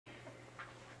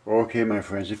Okay, my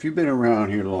friends, if you've been around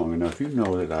here long enough, you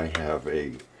know that I have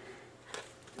a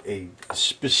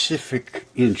specific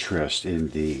interest in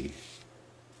the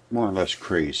more or less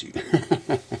crazy.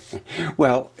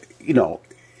 Well,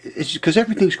 it's because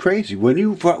everything's crazy. When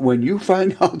you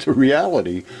find out the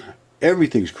reality,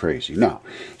 everything's crazy. Now,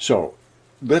 so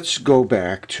let's go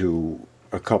back to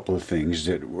a couple of things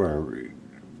that were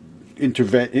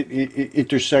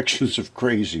intersections of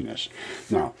craziness.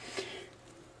 Now,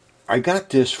 I got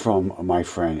this from my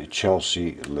friend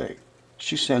Chelsea Lake.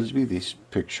 She sends me this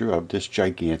picture of this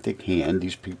gigantic hand.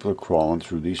 These people are crawling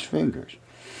through these fingers.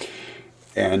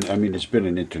 And I mean, it's been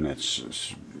an internet,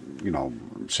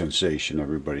 sensation.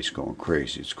 Everybody's going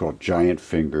crazy. It's called Giant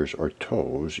Fingers or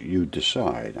Toes. You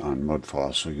Decide on Mud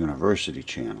Fossil University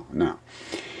channel. Now,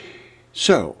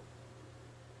 so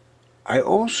I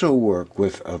also work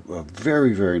with a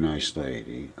very, very nice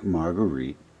lady,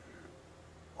 Marguerite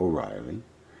O'Reilly,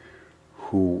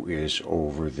 who is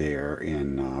over there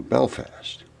in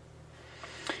Belfast.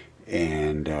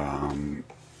 And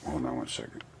hold on one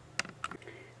second.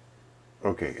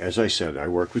 Okay, as I said, I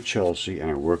work with Chelsea and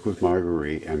I work with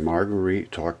Marguerite, and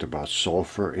Marguerite talked about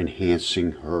sulfur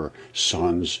enhancing her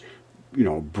son's,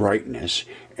 brightness,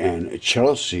 and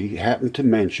Chelsea happened to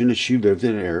mention that she lived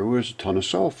in an area where there's a ton of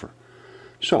sulfur.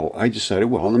 So I decided,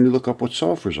 well, let me look up what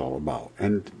sulfur's all about,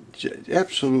 and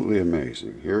absolutely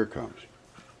amazing. Here it comes.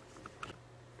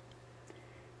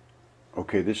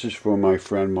 Okay, this is for my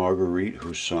friend Marguerite,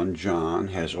 whose son John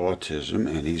has autism,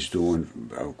 and he's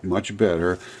doing much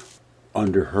better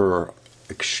under her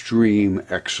extreme,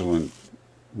 excellent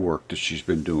work that she's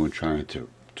been doing, trying to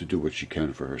do what she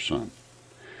can for her son.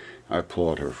 I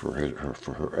applaud her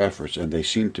for her efforts, and they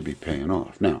seem to be paying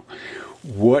off. Now,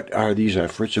 what are these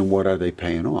efforts, and what are they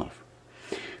paying off?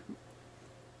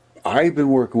 I've been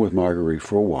working with Marguerite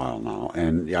for a while now,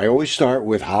 and I always start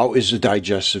with how is the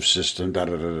digestive system, da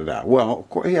da da da da. Well,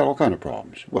 yeah, all kind of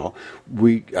problems. Well,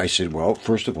 I said, well,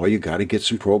 first of all, you got to get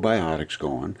some probiotics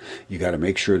going. You got to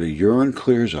make sure the urine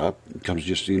clears up. It comes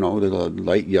just, the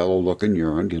light yellow looking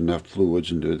urine, get enough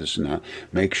fluids and do this and that.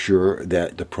 Make sure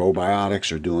that the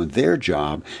probiotics are doing their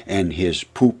job, and his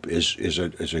poop is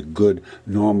a good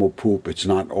normal poop. It's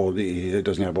not it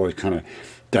doesn't have all these kind of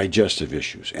digestive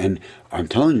issues. And I'm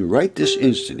telling you right this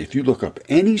instant, if you look up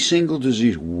any single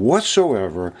disease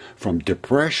whatsoever, from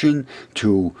depression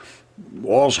to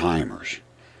Alzheimer's,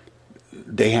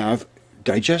 they have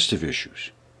digestive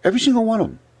issues. Every single one of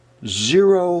them.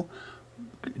 Zero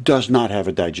does not have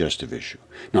a digestive issue.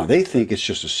 Now, they think it's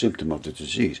just a symptom of the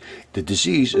disease. The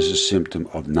disease is a symptom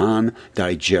of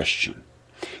non-digestion.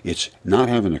 It's not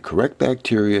having the correct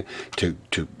bacteria to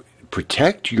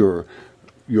protect your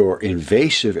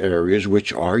invasive areas,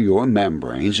 which are your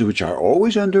membranes, which are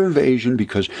always under invasion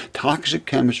because toxic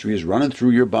chemistry is running through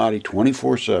your body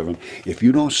 24/7. If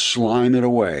you don't slime it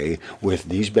away with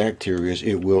these bacteria,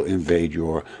 it will invade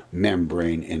your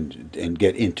membrane and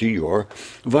get into your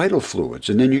vital fluids,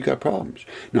 and then you got problems.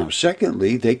 Now,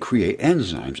 secondly, they create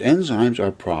enzymes. Enzymes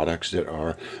are products that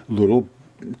are little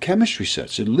chemistry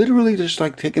sets. It literally just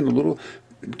like taking a little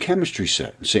chemistry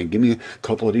set and saying, give me a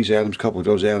couple of these atoms, a couple of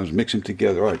those atoms, mix them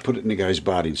together, all right, put it in the guy's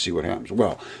body and see what happens.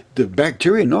 Well, the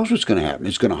bacteria knows what's going to happen.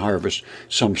 It's going to harvest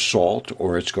some salt,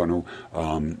 or it's going to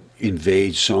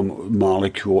invade some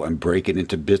molecule and break it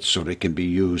into bits so they can be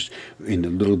used in the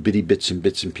little bitty bits and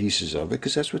pieces of it,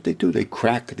 because that's what they do. They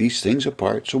crack these things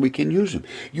apart so we can use them.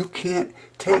 You can't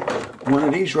take one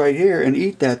of these right here and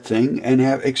eat that thing and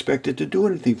expect it to do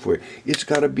anything for you. It's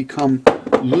got to become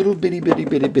little bitty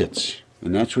bits.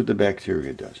 And that's what the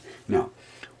bacteria does. Now,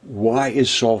 why is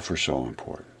sulfur so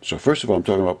important? So first of all, I'm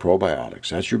talking about probiotics.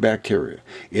 That's your bacteria.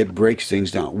 It breaks things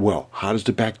down. Well, how does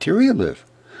the bacteria live?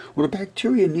 Well, the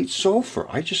bacteria needs sulfur.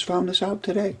 I just found this out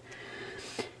today.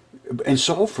 And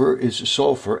sulfur is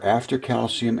sulfur after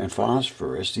calcium and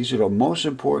phosphorus. These are the most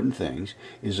important things,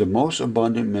 is the most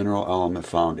abundant mineral element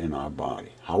found in our body.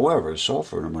 However,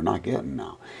 sulfur, we're not getting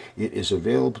now. It is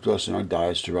available to us in our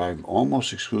diets, derived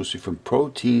almost exclusively from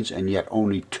proteins, and yet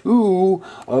only 2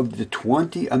 of the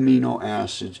 20 amino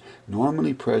acids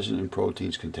normally present in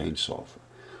proteins contain sulfur.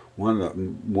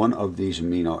 One of these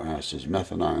amino acids,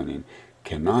 methionine,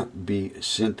 cannot be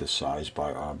synthesized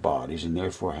by our bodies, and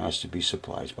therefore has to be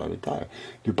supplied by the diet.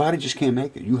 Your body just can't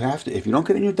make it. You have to. If you don't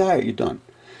get it in your diet, you're done.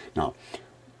 Now,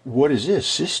 what is this?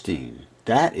 Cysteine.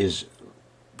 That is,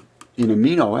 in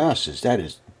amino acids, that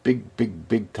is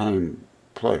big time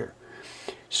player.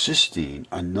 Cysteine,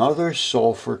 another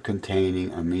sulfur-containing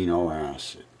amino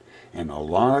acid, and a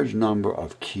large number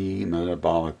of key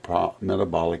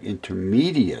metabolic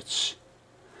intermediates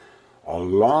a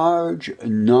large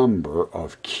number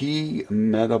of key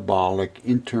metabolic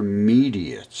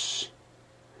intermediates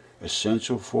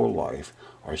essential for life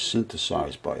are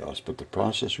synthesized by us, but the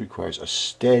process requires a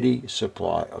steady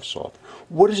supply of sulfur.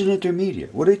 What is an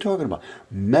intermediate? What are you talking about?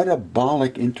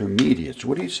 Metabolic intermediates.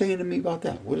 What are you saying to me about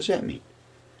that? What does that mean?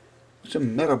 What's a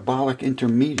metabolic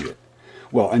intermediate?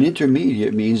 Well, an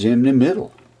intermediate means in the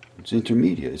middle. It's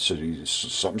intermediate. So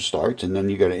something starts, and then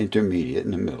you got an intermediate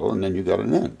in the middle, and then you got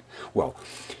an end. Well,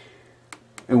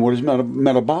 and what is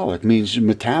metabolic? It means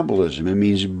metabolism. It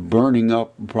means burning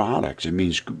up products. It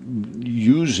means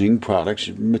using products,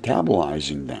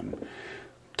 metabolizing them.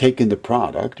 Taking the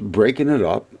product, breaking it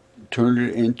up, turning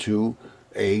it into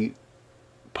a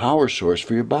power source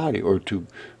for your body, or to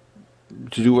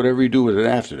do whatever you do with it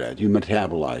after that. You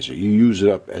metabolize it. You use it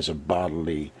up as a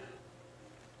bodily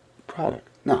product.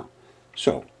 Now,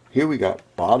 so here we got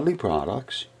bodily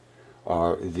products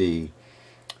are the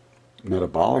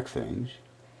metabolic things.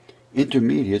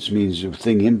 Intermediates means the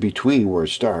thing in between where it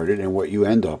started and what you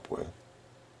end up with.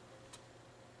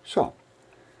 So,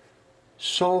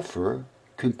 sulfur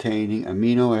containing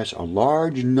amino acids, a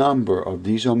large number of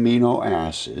these amino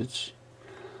acids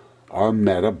are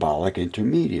metabolic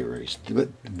intermediaries. But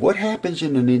what happens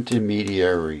in an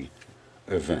intermediary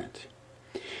event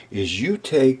is you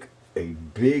take a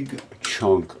big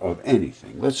chunk of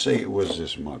anything. Let's say it was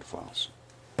this mud fossil,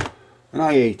 and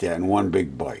I ate that in one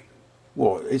big bite.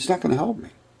 Well, it's not going to help me.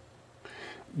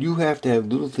 You have to have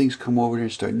little things come over there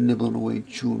and start nibbling away,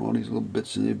 chewing all these little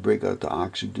bits, and they break out the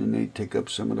oxygen. They take up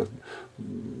some of the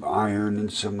iron and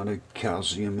some of the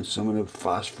calcium and some of the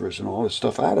phosphorus and all this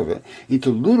stuff out of it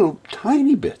into little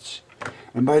tiny bits.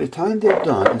 And by the time they're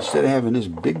done, instead of having this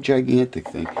big gigantic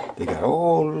thing, they got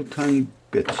all little tiny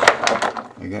bits.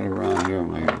 I got around here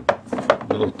my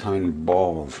little tiny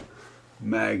ball of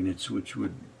magnets, which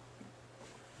would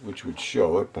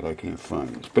show it, but I can't find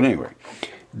this. But anyway,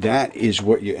 that is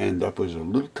what you end up with,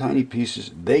 little tiny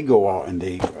pieces. They go out and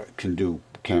they can do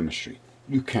chemistry.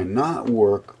 You cannot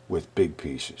work with big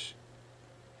pieces.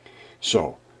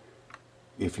 So,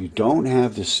 if you don't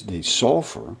have the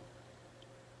sulfur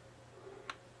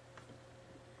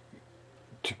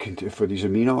for these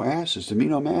amino acids, the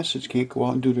amino acids can't go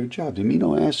out and do their job. The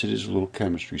amino acid is a little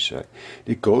chemistry set.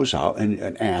 It goes out and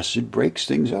an acid breaks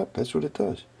things up. That's what it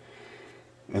does.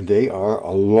 And they are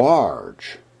a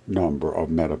large number of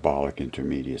metabolic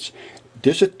intermediates.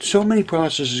 There's so many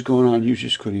processes going on you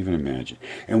just couldn't even imagine.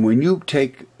 And when you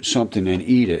take something and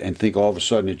eat it and think all of a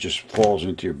sudden it just falls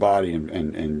into your body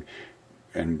and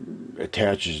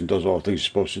attaches and does all the things it's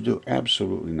supposed to do,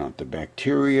 absolutely not. The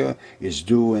bacteria is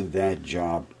doing that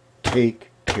job. Take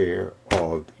care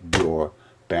of your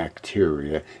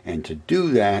bacteria. And to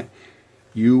do that,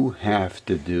 you have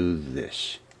to do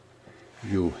this.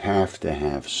 You have to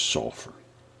have sulfur.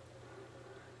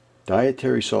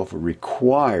 Dietary sulfur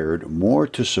required more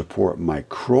to support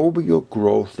microbial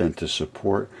growth than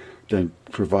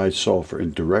provide sulfur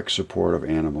in direct support of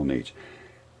animal needs.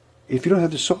 If you don't have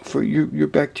the sulfur, your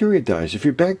bacteria dies. If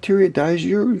your bacteria dies,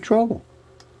 you're in trouble.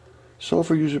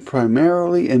 Sulfur used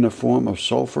primarily in the form of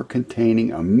sulfur-containing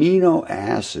amino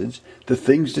acids, the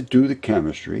things that do the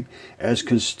chemistry, as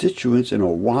constituents in a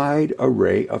wide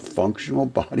array of functional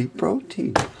body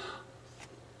proteins.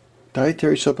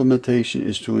 Dietary supplementation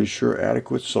is to ensure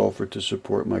adequate sulfur to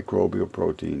support microbial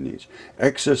protein needs.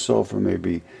 Excess sulfur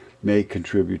may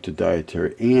contribute to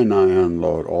dietary anion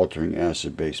load, altering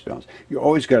acid-base balance. You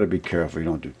always got to be careful you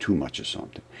don't do too much of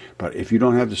something. But if you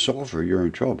don't have the sulfur, you're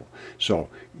in trouble. So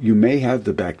you may have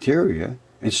the bacteria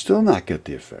and still not get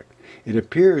the effect. It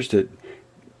appears that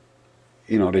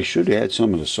they should add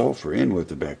some of the sulfur in with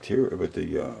the bacteria, with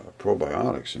the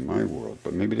probiotics in my world,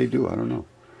 but maybe they do. I don't know.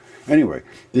 Anyway,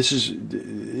 this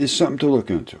is something to look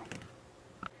into.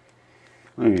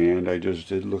 And I just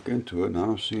did look into it, and I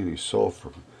don't see any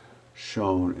sulfur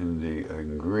shown in the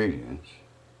ingredients.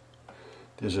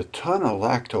 There's a ton of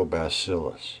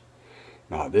lactobacillus.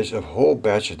 Now, there's a whole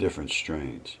batch of different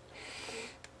strains.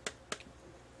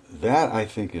 That, I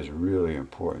think, is really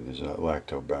important, is that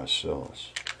lactobacillus.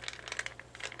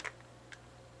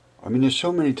 I mean, there's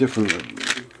so many different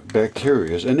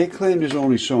bacteria, and they claim there's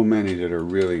only so many that are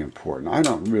really important. I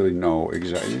don't really know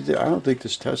exactly. I don't think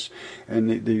this test and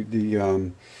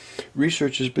the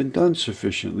research has been done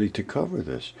sufficiently to cover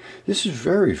this. This is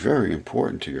very, very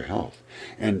important to your health.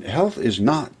 And health is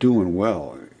not doing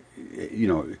well.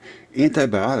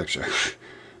 Antibiotics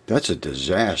that's a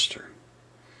disaster.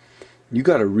 You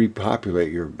got to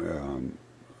repopulate your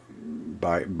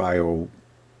bioorganisms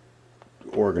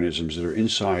that are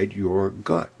inside your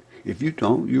gut. If you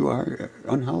don't, you are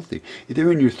unhealthy.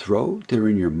 They're in your throat, they're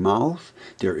in your mouth,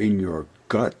 they're in your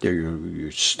gut, they're in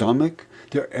your stomach.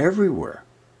 They're everywhere.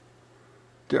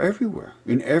 They're everywhere,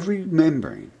 in every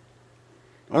membrane.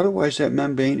 Otherwise, that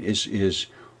membrane is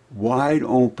wide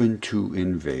open to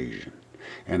invasion.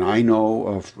 And I know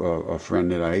of a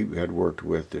friend that I had worked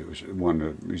with. It was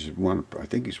I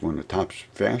think he's one of the top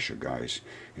fascia guys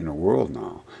in the world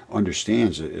now.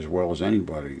 Understands it as well as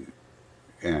anybody.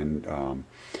 And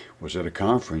was at a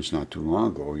conference not too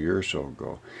long ago, a year or so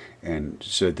ago, and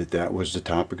said that was the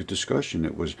topic of discussion.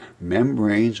 It was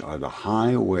membranes are the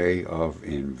highway of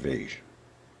invasion.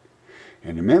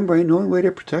 And the membrane, the only way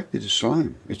they're protected is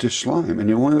slime. It's just slime. And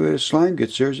the only way the slime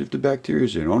gets there is if the bacteria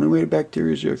is there. The only way the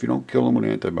bacteria is there if you don't kill them with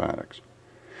antibiotics.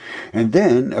 And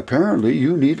then, apparently,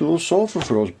 you need a little sulfur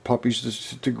for those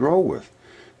puppies to grow with.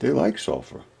 They like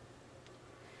sulfur.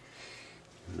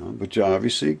 You know, but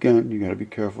obviously, again, you got to be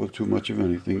careful. Too much of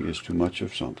anything is too much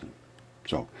of something.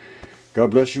 So, God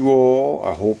bless you all.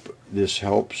 I hope this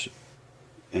helps.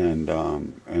 And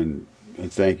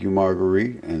thank you,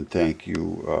 Marguerite. And thank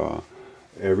you,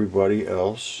 everybody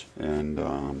else,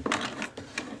 and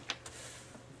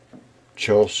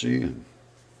Chelsea and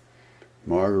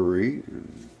Marguerite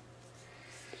and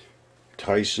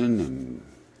Tyson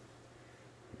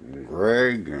and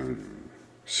Greg and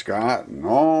Scott and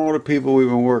all the people we've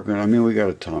been working on. I mean, we got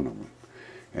a ton of them.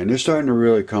 And they're starting to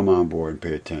really come on board and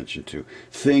pay attention to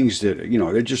things that, you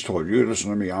know, they just told you, listen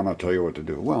to me, I'm going to tell you what to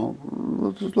do. Well,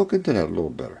 let's look into that a little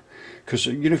better. Because,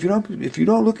 you know, if you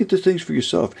don't look into things for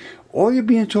yourself, all you're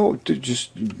being told to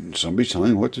just somebody's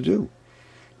telling you what to do.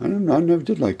 I never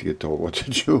did like to get told what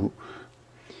to do.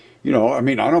 You know, I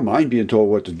mean, I don't mind being told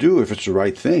what to do if it's the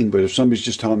right thing, but if somebody's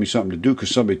just telling me something to do because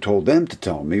somebody told them to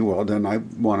tell me, well, then I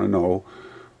want to know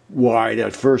why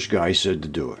that first guy said to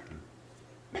do it.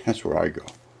 That's where I go.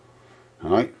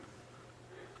 All right?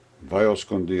 Vayos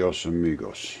con Dios,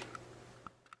 amigos.